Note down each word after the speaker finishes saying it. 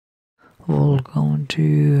Welcome to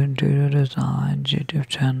Interior Design YouTube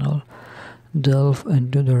channel. Delve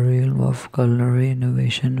into the realm of culinary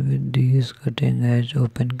innovation with these cutting-edge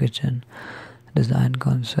open kitchen design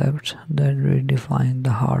concepts that redefine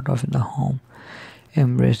the heart of the home,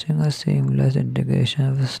 embracing a seamless integration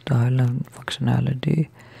of style and functionality.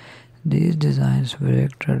 These designs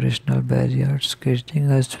break traditional barriers,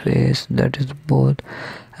 creating a space that is both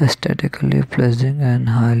aesthetically pleasing and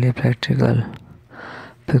highly practical.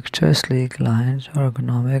 Picture sleek lines,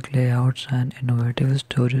 ergonomic layouts, and innovative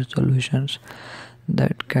storage solutions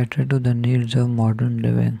that cater to the needs of modern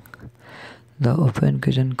living. The open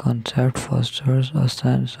kitchen concept fosters a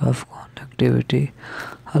sense of connectivity,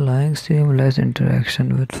 allowing seamless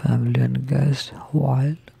interaction with family and guests,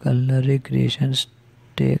 while culinary creations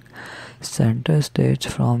take center stage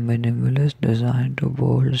from minimalist design to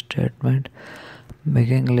bold statement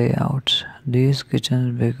making layouts. These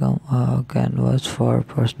kitchens become a canvas for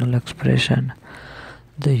personal expression.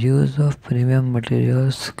 The use of premium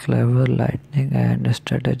materials, clever lighting, and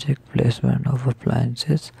strategic placement of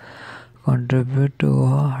appliances contribute to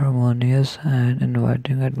a harmonious and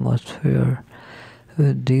inviting atmosphere.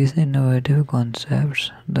 With these innovative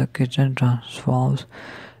concepts, the kitchen transforms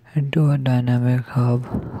into a dynamic hub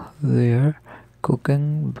where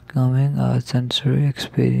cooking becoming a sensory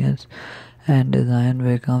experience and design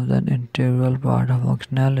becomes an integral part of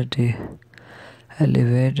functionality.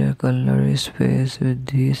 Elevate a culinary space with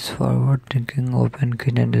these forward-thinking open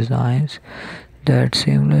kitchen designs that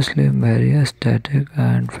seamlessly marry aesthetic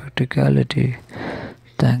and practicality.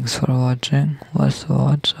 Thanks for watching. Must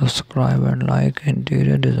watch, subscribe and like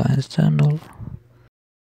Interior Designs channel.